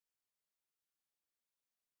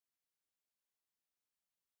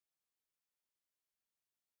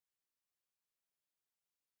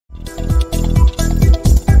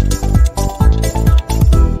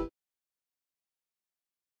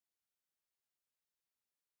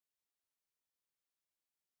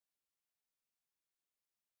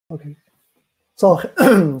Okay. So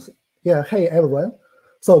yeah, hey everyone.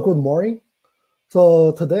 So good morning.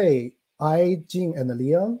 So today I, Jing, and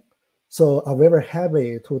Leon are very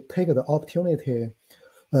happy to take the opportunity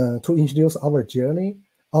to introduce our journey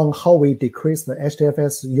on how we decrease the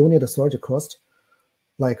HDFS unit storage cost,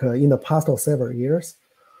 in the past several years.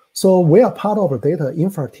 So we are part of the data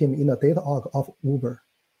infra team in the data org of Uber.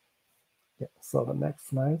 Yeah. So the next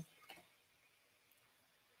slide.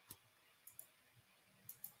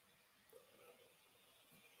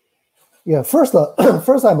 Yeah, first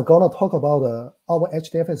I'm gonna talk about our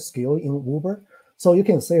HDFS scale in Uber. So you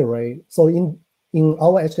can see, right? So in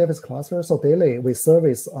our HDFS cluster, so daily we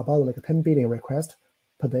service about 10 billion requests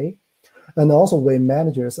per day, and also we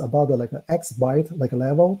manage about X byte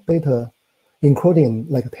level data, including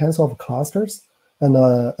tens of clusters, and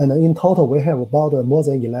in total we have about more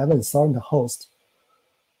than 11,000 hosts.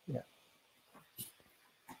 Yeah.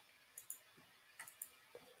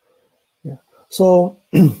 Yeah. So.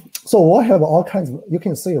 So we have all kinds of, you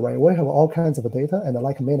can see, right? We have all kinds of data and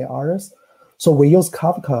like many others. So we use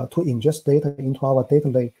Kafka to ingest data into our data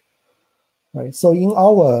lake, right? So in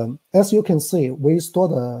our, as you can see, we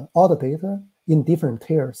store all the data in different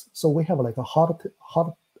tiers. So we have like a hot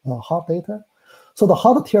data. So the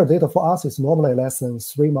hot tier data for us is normally less than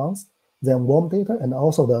 3 months, then warm data, and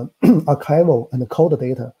also the archival and the cold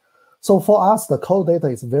data. So for us, the cold data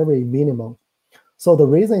is very minimal. So the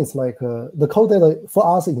reason is the cold data for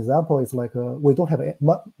us example is we don't have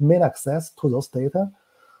main access to those data.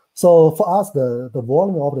 So for us, the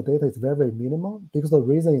volume of the data is very minimal because the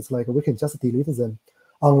reason is we can just delete them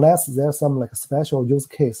unless there's some special use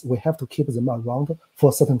case. We have to keep them around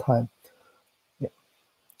for a certain time. Yeah.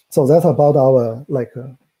 So that's about our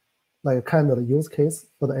kind of the use case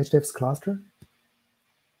for the HDFS cluster.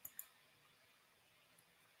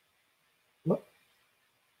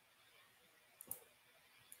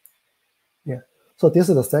 Yeah. So this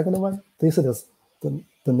is the second one. This is the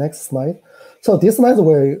next slide. So this slide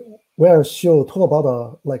will talk about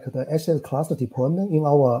the HDFS cluster deployment in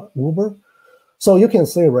our Uber. So you can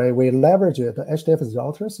see, right, we leverage the HDFS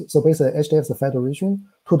routers, so basically HDFS federation,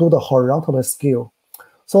 to do the horizontal scale.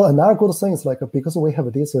 So another good thing is because we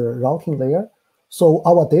have this routing layer, so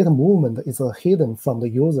our data movement is hidden from the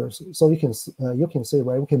users. So you can see,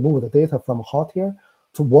 right, we can move the data from hot tier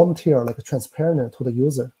to warm tier, transparent to the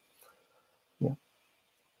user.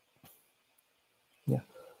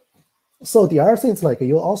 So the other thing is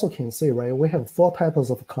you also can see, right, we have 4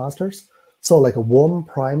 types of clusters. So warm,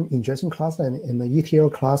 prime, ingestion cluster, and the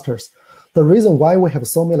ETL clusters. The reason why we have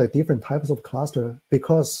so many different types of cluster,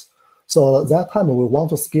 because so at that time we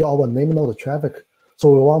want to scale our name node traffic.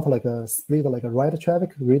 So we want to split write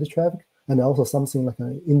traffic, read traffic, and also something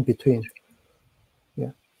in between.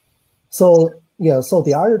 Yeah. So yeah, so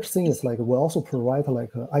the other thing is we also provide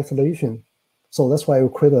isolation. So that's why we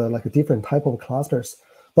create a different type of clusters.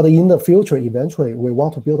 But in the future, eventually, we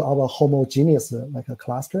want to build our homogeneous a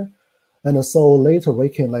cluster, and so later we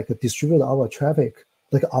can distribute our traffic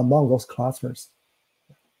among those clusters.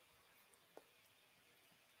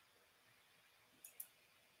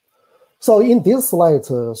 So in this slide,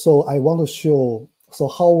 so I want to show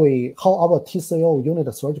how our TCO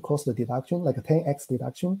unit storage cost deduction, 10x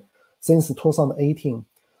deduction, since 2018.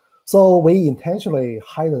 So we intentionally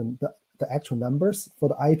hide the actual numbers for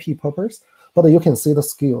the IP purpose. But you can see the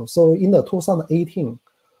scale. So in the 2018,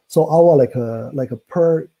 so our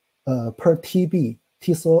per TB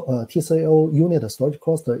TCO unit storage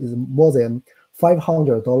cost is more than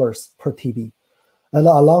 $500 per TB. And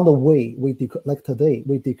along the way, today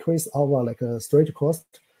we decrease our storage cost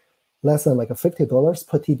less than $50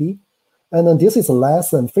 per TB, and then this is less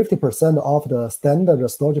than 50% of the standard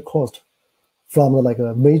storage cost from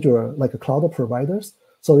the major cloud providers.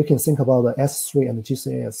 So you can think about the S3 and the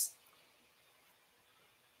GCS.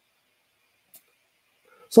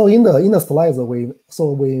 So in the slides we put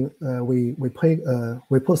some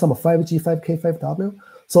 5G, 5K, 5W.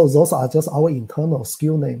 So those are just our internal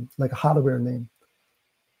skill name, hardware name.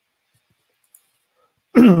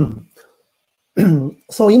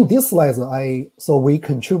 So in this slide we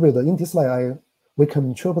contribute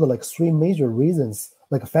 3 major reasons,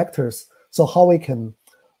 factors. So how we can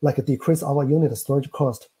decrease our unit storage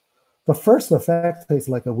cost. The first factor is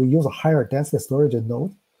we use a higher density storage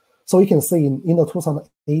node. So you can see in the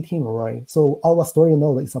 2018, right? So our storage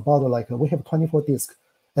node is about we have 24 disks,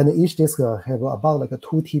 and each disk have about 2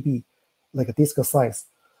 TB, disk size.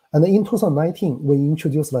 And in 2019, we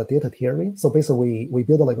introduced data tiering. So basically, we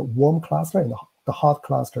build a warm cluster and the hot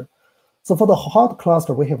cluster. So for the hot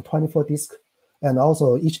cluster, we have 24 disks, and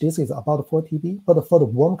also each disk is about 4 TB. But for the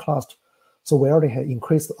warm cluster, So we already have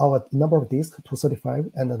increased our number of disks to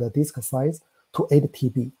 35 and the disk size to 8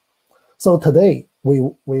 TB. So today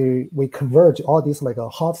we converge all these like a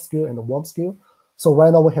hot SKU and a warm SKU. So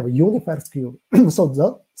right now we have a unified SKU.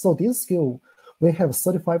 so this SKU we have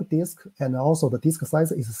 35 disks and also the disk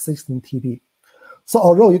size is 16 TB. So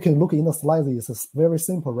although you can look in the slides, it's very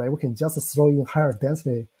simple, right? We can just throw in higher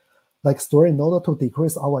density like storage node to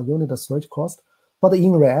decrease our unit storage cost. But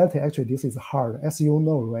in reality, actually, this is hard, as you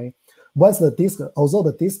know, right? Once the disk, although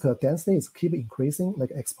the disk density is keep increasing,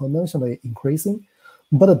 like exponentially increasing,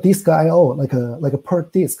 but the disk I/O, like a per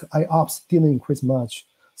disk IOPS didn't increase much.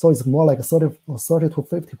 So it's more like a 30 to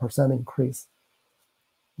 50% increase.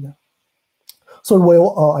 Yeah.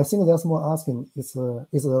 So I think that's more asking is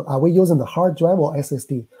are we using the hard drive or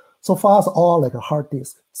SSD? So for us, all like a hard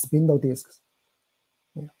disk, spindle disks.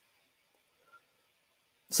 Yeah.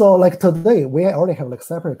 So like today, we already have like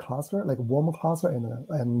separate cluster, like warm cluster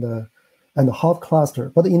and hot cluster.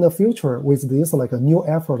 But in the future, with this like a new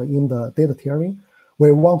effort in the data tiering,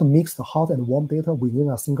 we want to mix the hot and warm data within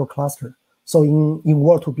a single cluster. So in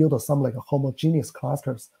order to build some like homogeneous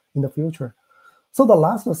clusters in the future. So the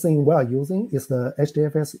last thing we are using is the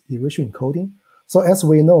HDFS erasure encoding. So as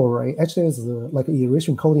we know, right, HDFS like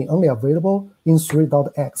erasure encoding only available in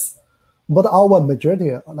 3.x. But our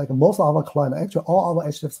majority, like most of our client, actually all our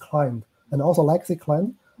HDFS client and also legacy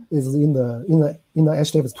client is in the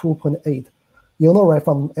HDFS 2.8. You know, right,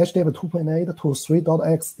 from HDFS 2.8 to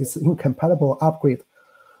 3.x is incompatible upgrade.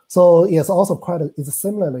 So it's also it's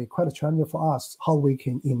similarly quite challenging for us how we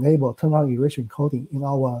can enable turn-on erasure encoding in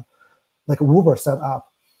our like Uber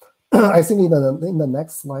setup. I think in the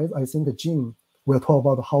next slide, I think Jing will talk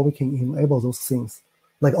about how we can enable those things,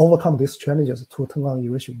 like overcome these challenges to turn on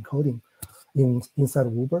erasure encoding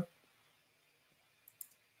inside Uber.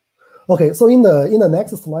 Okay, so in the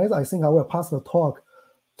next slide, I think I will pass the talk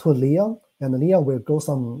to Leon, and Leon will go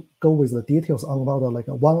with the details on about like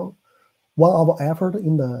a one hour effort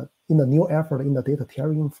in the new effort in the data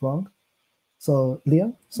tiering front. So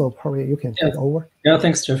Leon, so probably you can take over. Yeah,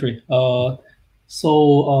 thanks, Jeffrey. So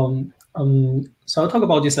I'll talk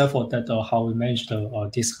about this effort that how we manage the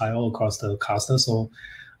disk I/O across the cluster. So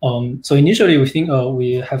initially we think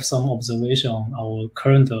we have some observation on our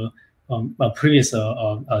current previous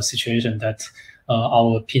situation that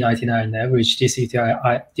our P99 average disk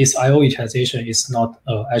I/O utilization is not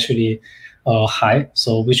actually high.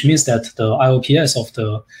 So which means that the IOPS of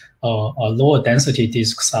the lower density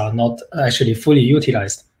disks are not actually fully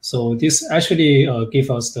utilized. So this actually gives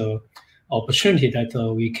us the opportunity that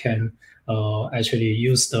we can actually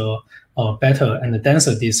use the better and the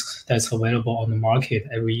denser disks that's available on the market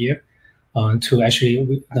every year to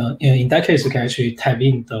actually, in that case, we can actually tap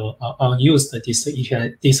in the use this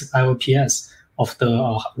IOPS of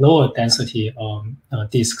the lower density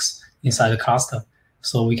disks inside the cluster,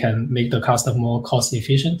 so we can make the cluster more cost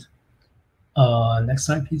efficient. Next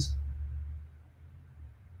slide, please.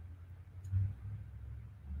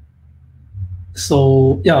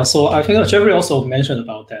 So yeah, so I think Jeffrey also mentioned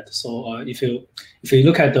about that. So if you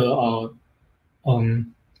look at the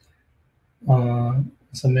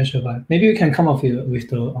some measure, but maybe you can come up with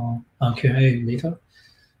the Q&A later.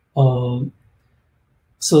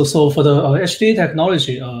 So for the HDD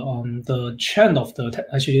technology, the trend of the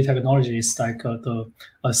HDD technology is like the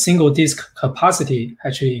single disk capacity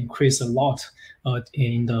actually increased a lot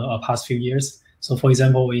in the past few years. So for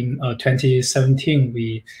example, in 2017,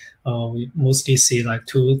 we mostly see like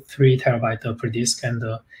 2-3 terabyte per disk, and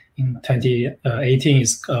in 2018 it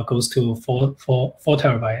goes to 4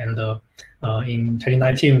 terabyte, and in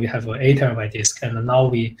 2019 we have an 8 terabyte disk, and now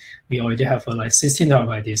we already have a like 16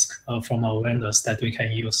 terabyte disk from our vendors that we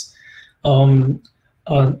can use. So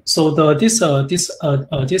this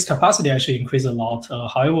capacity actually increased a lot.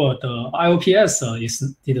 However, the IOPS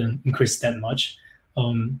didn't increase that much.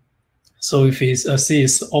 So if you see,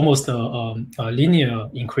 it's almost a linear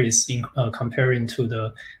increase in comparing to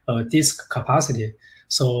the disk capacity.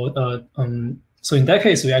 So so in that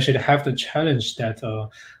case, we actually have the challenge that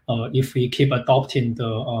if we keep adopting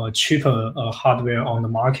the cheaper hardware on the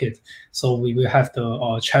market, so we will have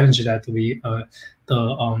the challenge that the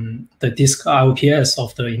disk IOPS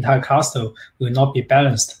of the entire cluster will not be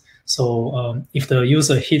balanced. So if the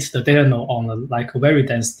user hits the data node on a very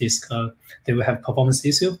dense disk, they will have performance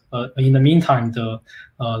issue. In the meantime, the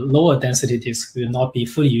lower density disk will not be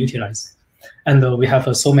fully utilized. And we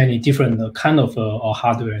have so many different kind of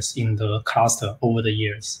hardwares in the cluster over the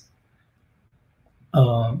years.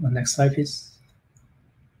 Next slide, please.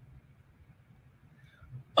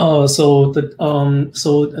 This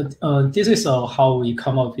is how we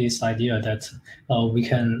come up with this idea that we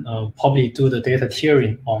can probably do the data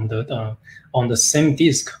tiering on the same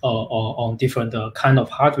disk or on different kind of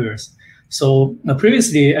hardwares. So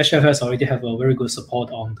previously, HDFS already have a very good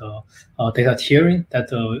support on the data tiering that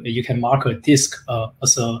you can mark a disk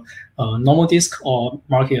as a normal disk or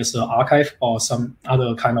mark it as an archive or some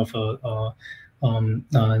other kind of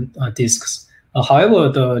disks. However,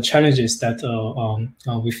 the challenge is that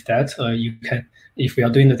with that, you can, if we are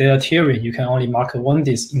doing the data tiering, you can only mark one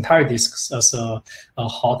disk, entire disks as a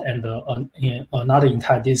hot, and another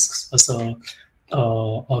entire disk as a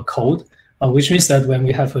code, which means that when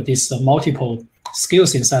we have these multiple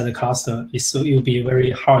skills inside the cluster, it will be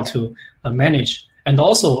very hard to manage. And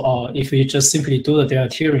also, if we just simply do the data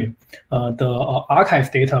tiering, the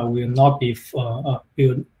archive data will not be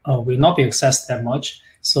accessed that much.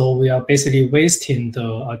 So we are basically wasting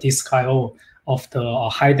the disk I/O of the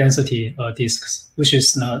high density disks, which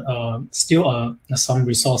is still some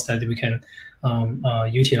resource that we can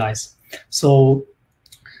utilize. So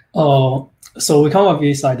we come up with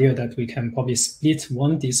this idea that we can probably split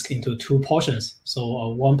one disk into two portions. So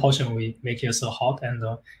one portion we make it as a hot, and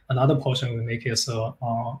another portion we make it as a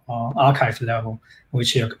archive level,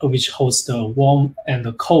 which hosts the warm and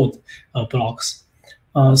the cold blocks.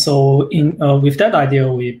 With that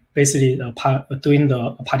idea, we basically doing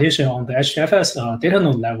the partition on the HDFS data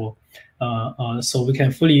node level, so we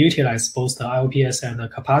can fully utilize both the IOPS and the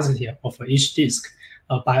capacity of each disk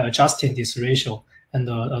by adjusting this ratio, and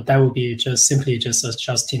that would be simply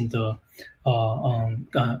adjusting the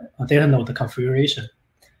data node configuration.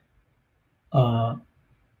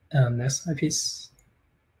 And next slide, please.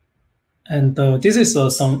 And this is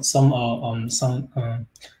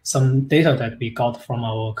some data that we got from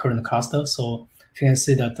our current cluster. So you can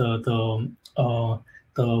see that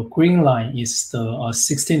the green line is the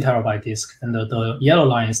 16 terabyte disk, and the yellow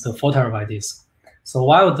line is the 4 terabyte disk. So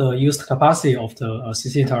while the used capacity of the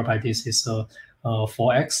 16 terabyte disk is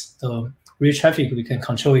 4x, the read traffic we can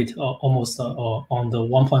control it almost on the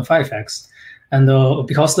 1.5x. And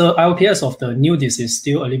because the IOPS of the new disk is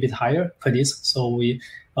still a little bit higher per disk, so we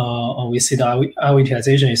see the IO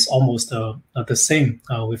utilization is almost the same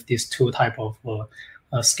with these two type of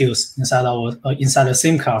skills inside the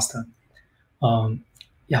same cluster.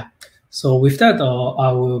 Yeah. So with that,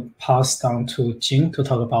 I will pass down to Jing to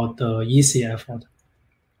talk about the EC effort.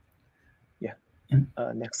 Yeah.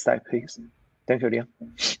 Next slide, please. Thank you, Liang.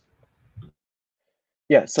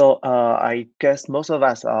 Yeah, so I guess most of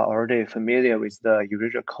us are already familiar with the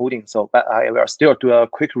erasure coding, but I will still do a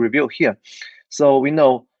quick review here. So we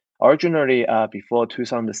know originally before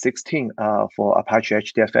 2016, for Apache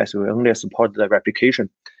HDFS, we only support the replication.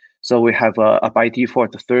 So we have by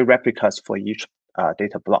default 3 replicas for each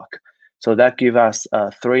data block. So that gives us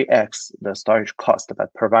 3x the storage cost,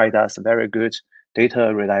 but provide us very good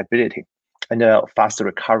data reliability and fast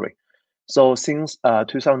recovery. So since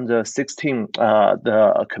 2016,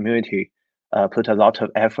 the community put a lot of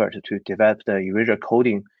effort to develop the erasure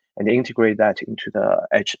coding and integrate that into the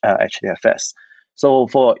HDFS. So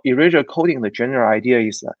for erasure coding, the general idea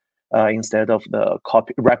is instead of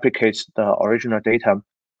replicate the original data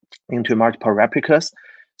into multiple replicas,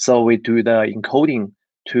 so we do the encoding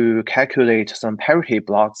to calculate some parity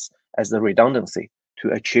blocks as the redundancy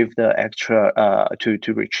to achieve the extra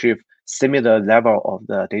to retrieve similar level of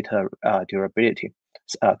the data durability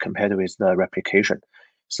compared with the replication.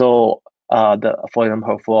 So for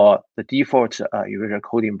example, for the default erasure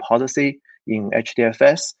coding policy in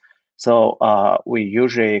HDFS, so we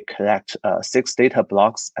usually collect 6 data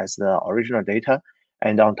blocks as the original data,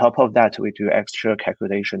 and on top of that, we do extra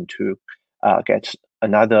calculation to get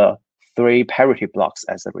another 3 parity blocks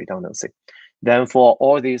as a redundancy. Then for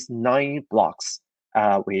all these 9 blocks,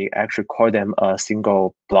 we actually call them a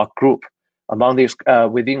single block group. Among this,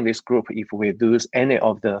 within this group, if we lose any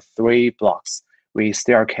of the 3 blocks, we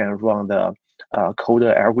still can run the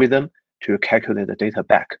coder algorithm to calculate the data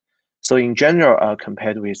back. So in general,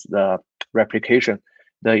 compared with the replication,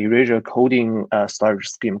 the erasure coding storage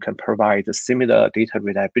scheme can provide similar data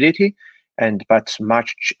reliability, but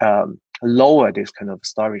much lower this kind of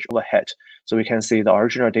storage overhead. So we can see the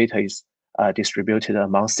original data is distributed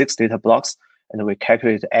among 6 data blocks, and we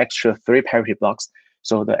calculate the extra 3 parity blocks.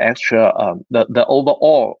 So the extra, the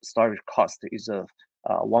overall storage cost is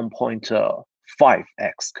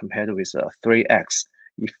 1.5x compared with 3x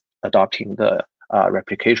if adopting the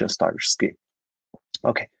replication storage scheme.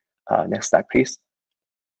 Okay, next slide, please.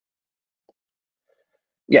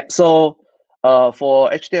 Yeah, so for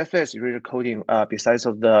HDFS erasure coding, besides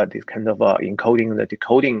of this kind of encoding the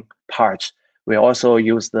decoding part, we also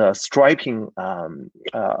use the striping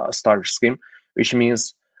storage scheme, which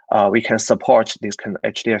means we can support this kind of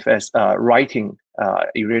HDFS writing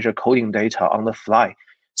erasure coding data on the fly.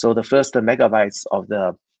 So the first megabytes of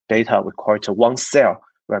the data, we call it one cell,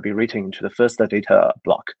 will be written into the first data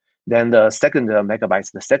block. Then the second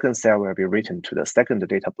megabytes, the second cell will be written to the second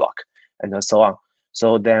data block, and so on.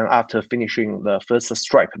 So then after finishing the first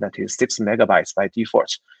stripe, that is 6 megabytes by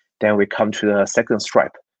default, then we come to the second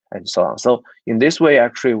stripe, and so on. So in this way,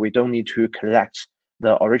 actually, we don't need to collect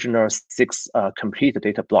the original 6 complete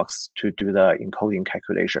data blocks to do the encoding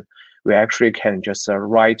calculation. We actually can just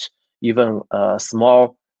write even a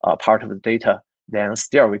small part of the data, then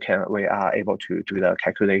still we are able to do the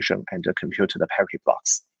calculation and compute the parity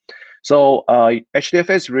blocks. So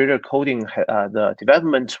HDFS erasure coding, the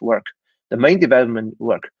main development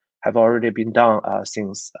work have already been done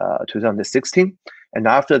since 2016. And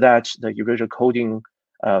after that, the erasure coding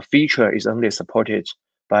feature is only supported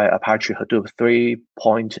by Apache Hadoop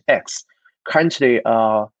 3.x. Currently,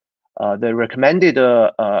 the recommended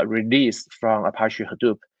release from Apache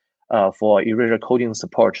Hadoop for erasure coding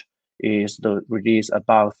support is the release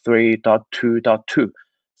about 3.2.2.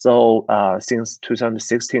 So since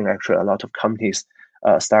 2016, actually, a lot of companies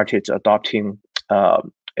started adopting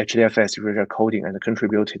HDFS erasure coding and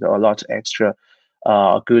contributed a lot extra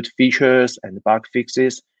good features and bug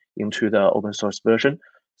fixes into the open source version.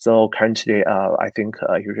 So currently, I think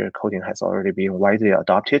erasure coding has already been widely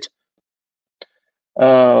adopted.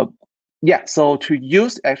 Yeah, so to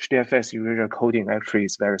use HDFS erasure coding actually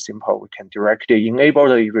is very simple. We can directly enable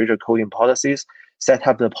the erasure coding policies, set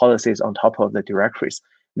up the policies on top of the directories.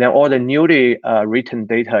 Then all the newly written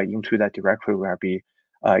data into that directory will be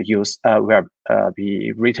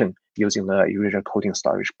be written using the erasure coding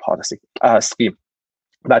storage policy scheme.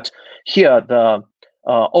 But here, the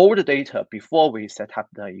old data before we set up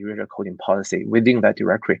the erasure coding policy within that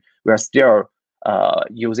directory, we are still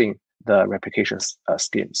using the replication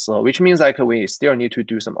scheme. So which means like we still need to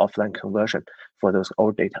do some offline conversion for those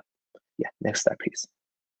old data. Yeah, next slide, please.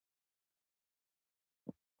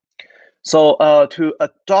 So to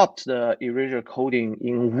adopt the erasure coding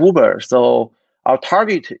in Uber, so our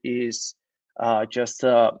target is just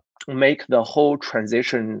make the whole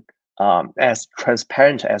transition as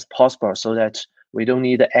transparent as possible, so that we don't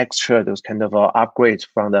need extra those kind of upgrades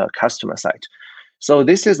from the customer side. So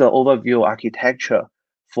this is the overview architecture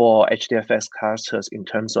for HDFS clusters in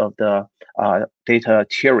terms of the data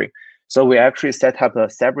tiering. So we actually set up a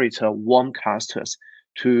separate warm clusters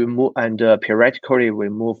to move, and periodically we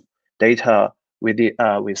move data with the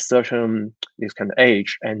with certain this kind of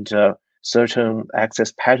age and certain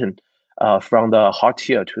access pattern from the hot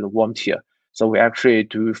tier to the warm tier. So we actually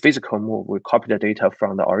do physical move. We copy the data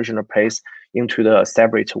from the original place into the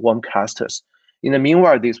separate warm clusters. In the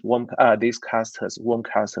meanwhile, these warm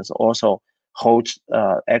clusters also hold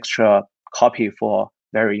extra copy for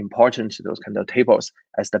very important those kind of tables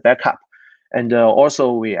as the backup. And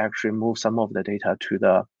also we actually move some of the data to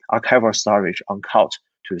the archival storage on cloud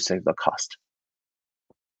to save the cost.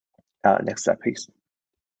 Next slide, please.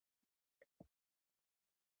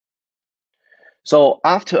 So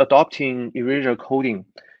after adopting erasure coding,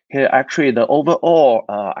 here actually the overall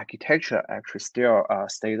architecture actually still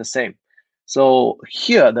stay the same. So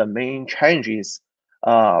here the main change is,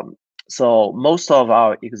 so most of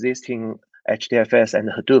our existing HDFS and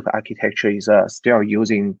Hadoop architecture is still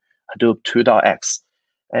using Hadoop 2.x.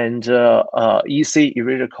 And EC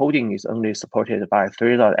erasure coding is only supported by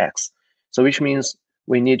 3.x. So which means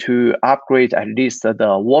we need to upgrade at least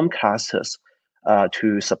the warm clusters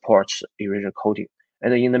to support erasure coding.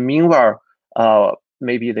 And in the meanwhile,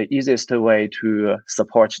 maybe the easiest way to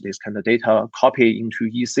support this kind of data copy into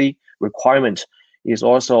EC requirement is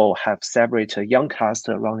also have separate young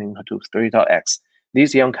cluster running Hadoop 3.x.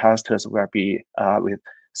 These young clusters will be with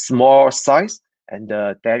small size and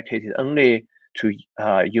dedicated only to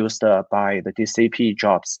used by the DCP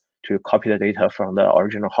jobs to copy the data from the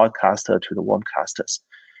original hot cluster to the warm clusters.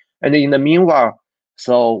 And in the meanwhile,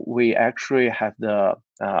 so we actually have the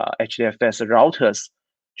HDFS routers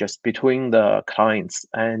just between the clients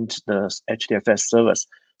and the HDFS servers,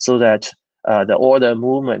 so that the order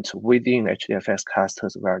movement within HDFS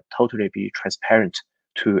clusters will totally be transparent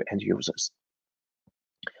to end users.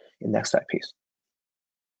 Next slide, please.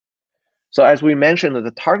 So as we mentioned,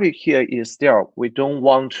 the target here is still, we don't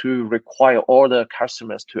want to require all the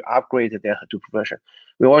customers to upgrade their Hadoop version.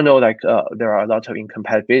 We all know like there are a lot of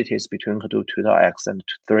incompatibilities between Hadoop 2.x and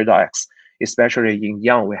 3.x, especially in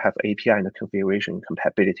Young, we have API and configuration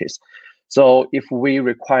incompatibilities. So if we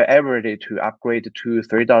require everybody to upgrade to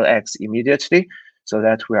 3.x immediately, so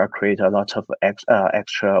that will create a lot of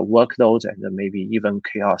extra workload and maybe even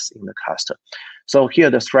chaos in the cluster. So here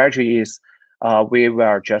the strategy is we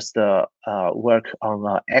will just work on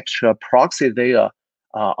an extra proxy layer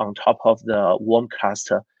on top of the warm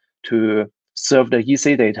cluster to serve the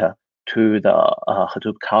EC data to the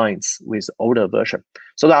Hadoop clients with older version.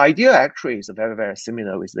 So the idea actually is very, very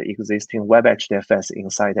similar with the existing Web HDFS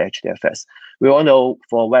inside HDFS. We all know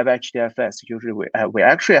for Web HDFS, usually we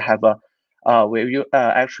actually have we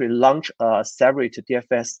actually launch a separate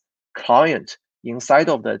DFS client inside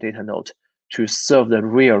of the data node to serve the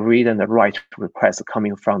real read and the write requests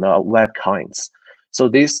coming from the web clients. So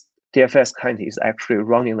this DFS client is actually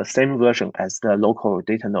running the same version as the local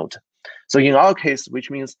data node. So in our case, which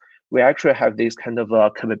means we actually have this kind of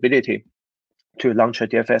capability to launch a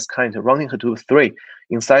DFS client running Hadoop 3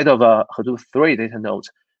 inside of a Hadoop 3 data node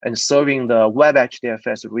and serving the web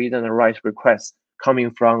HDFS read and write requests coming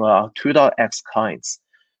from 2.x clients.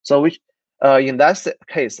 So which in that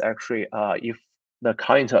case, actually, if the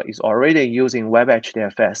client is already using web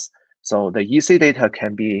HDFS, so the EC data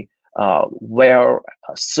can be well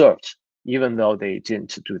served, even though they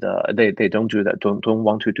didn't do the don't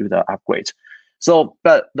want to do the upgrade. So,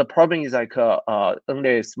 but the problem is like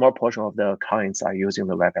only a small portion of the clients are using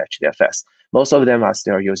the web HDFS. Most of them are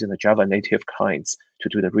still using the Java native clients to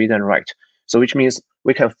do the read and write. So which means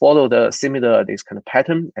we can follow the similar this kind of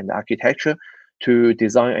pattern and architecture to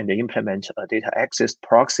design and implement a data access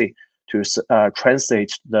proxy to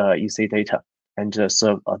translate the EC data and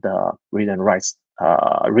serve the read and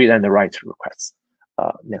write requests.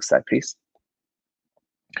 Next slide, please.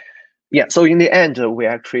 Yeah, so in the end, we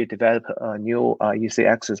actually developed a new EC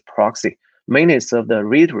access proxy, mainly serve the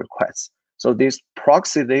read requests. So this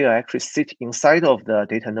proxy, they actually sit inside of the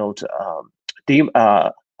data node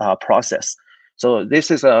process. So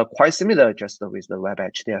this is quite similar just with the web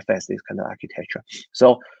HDFS, this kind of architecture.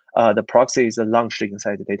 So the proxy is launched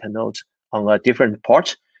inside the data node on a different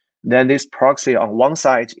port. Then this proxy on one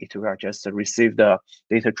side, it will just receive the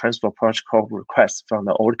data transfer protocol requests from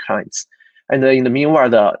the old clients. And in the meanwhile,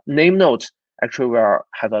 the name node actually will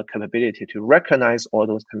have a capability to recognize all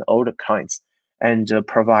those kind of older clients and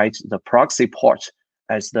provide the proxy port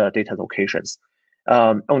as the data locations.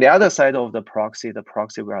 On the other side of the proxy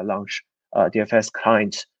will launch a DFS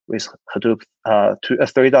client with Hadoop to a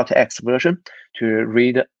 3.x version to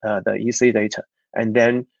read the EC data and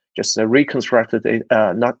then just reconstruct the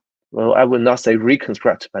data, I would not say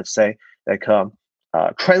reconstruct, but say like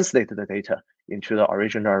translate the data into the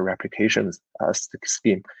original replication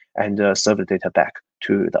scheme and serve the data back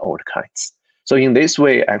to the old clients. So in this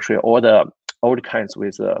way, actually, all the old clients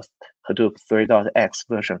with Hadoop 3.x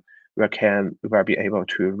version will be able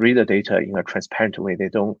to read the data in a transparent way. They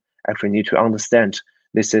don't actually need to understand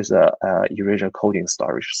this is a erasure coding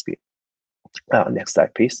storage scheme. Next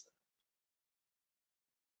slide, please.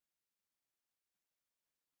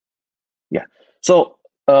 Yeah, so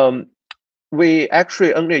we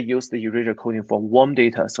actually only use the erasure coding for warm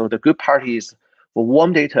data. So the good part is for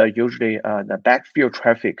warm data, usually the backfill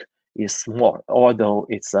traffic is small, although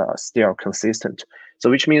it's still consistent. So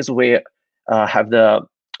which means we have the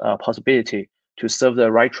possibility to serve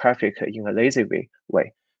the right traffic in a lazy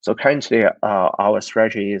way. So currently, our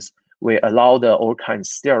strategy is we allow the old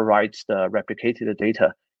clients still write the replicated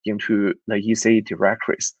data into the EC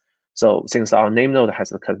directories. So since our name node has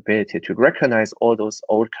the capability to recognize all those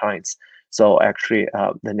old clients, so actually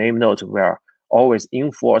the name node will always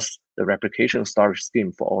enforce the replication storage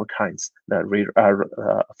scheme for all kinds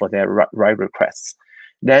for their write requests.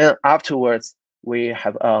 Then afterwards, we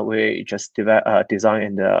just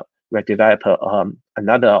design and we develop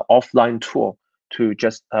another offline tool to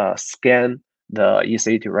just scan the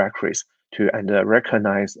EC directories and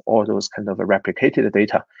recognize all those kind of replicated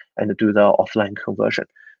data and do the offline conversion.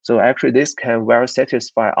 So actually, this can well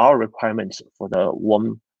satisfy our requirements for the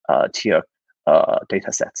warm tier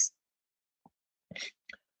data sets.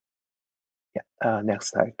 Yeah, next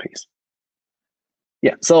slide, please.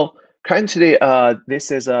 Yeah, so currently,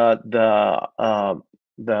 this is the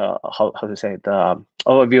how to say the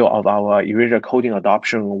overview of our erasure coding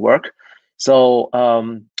adoption work. So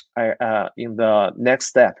in the next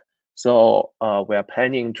step, so we are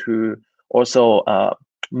planning to also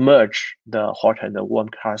merge the hot and the warm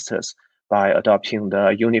clusters by adopting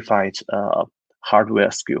the unified hardware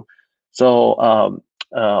SKU. So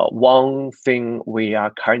one thing we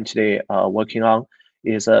are currently working on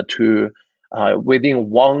is to within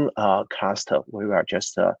one cluster, we are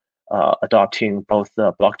just adopting both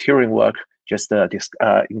the block tiering work just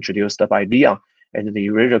introduced by Leon and the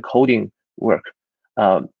erasure coding work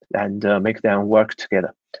and make them work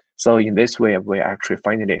together. So in this way, we actually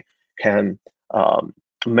finally can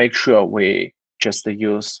make sure we just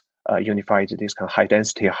use unified this kind of high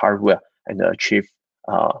density hardware and achieve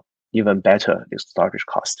even better this storage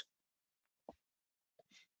cost.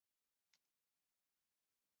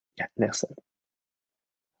 Yeah, next slide.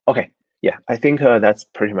 Okay, yeah, I think that's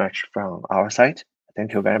pretty much from our side.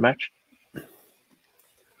 Thank you very much.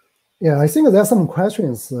 Yeah, I think there's some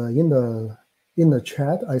questions in the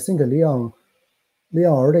chat. I think Leon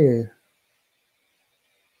already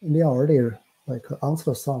like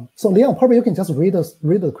answered some. So Leon, probably you can just read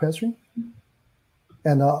the question,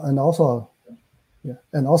 and also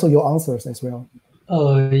your answers as well.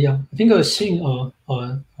 Yeah, I think Xing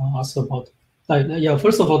asked about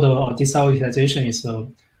first of all, the disk utilization is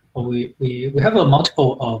we have a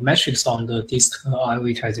multiple metrics on the disk IO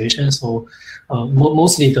utilization. So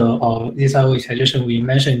mostly the disk IO utilization we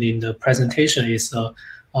mentioned in the presentation is a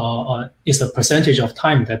percentage of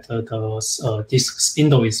time that the disk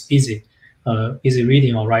spindle is busy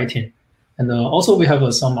reading or writing. And also we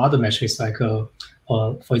have some other metrics like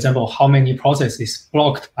for example, how many processes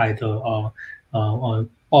blocked by the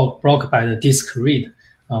blocked by the disk read.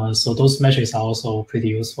 So those metrics are also pretty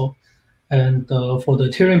useful. And for the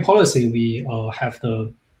tiering policy, we have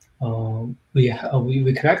the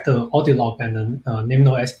we collect the audit log and the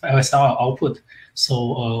name-node LSR output.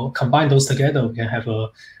 So combine those together, we can have a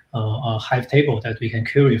Hive table that we can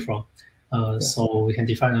query from. So we can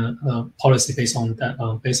define a policy based on that,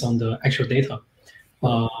 based on the actual data.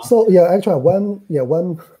 So yeah, actually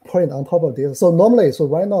one point on top of this. So normally, so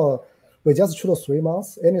right now we just choose 3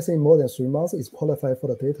 months. Anything more than 3 months is qualified for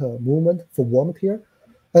the data movement for warm tier.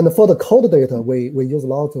 And for the cold data, we use a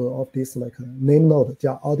lot of this like name node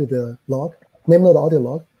audit log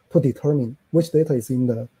to determine which data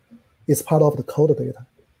is part of the cold data.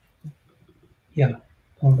 Yeah.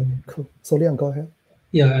 Cool. So Leon, go ahead.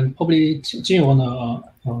 Yeah, and probably Jing wanna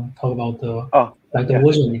talk about the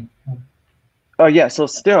versioning. Yeah, so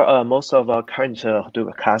still most of our current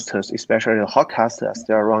Hadoop clusters, especially the hot clusters, are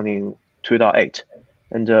still running 2.8.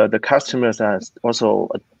 And the customers are also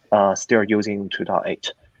still using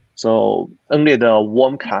 2.8. So only the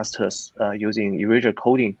warm clusters using erasure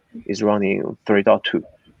coding is running 3.2.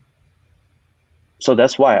 So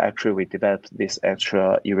that's why actually we developed this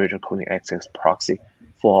extra erasure coding access proxy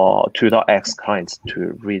for 2.x clients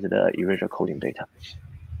to read the erasure coding data.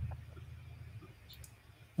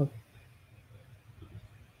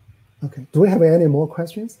 Okay. Do we have any more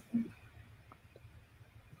questions?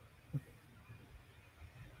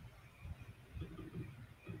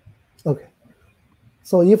 Okay.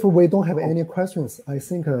 So if we don't have any questions, I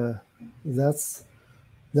think that's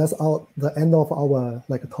the end of our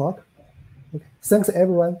talk. Okay. Thanks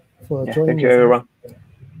everyone for joining. Thank you everyone.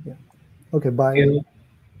 Yeah. Okay. Bye.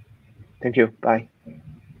 Thank you. Bye.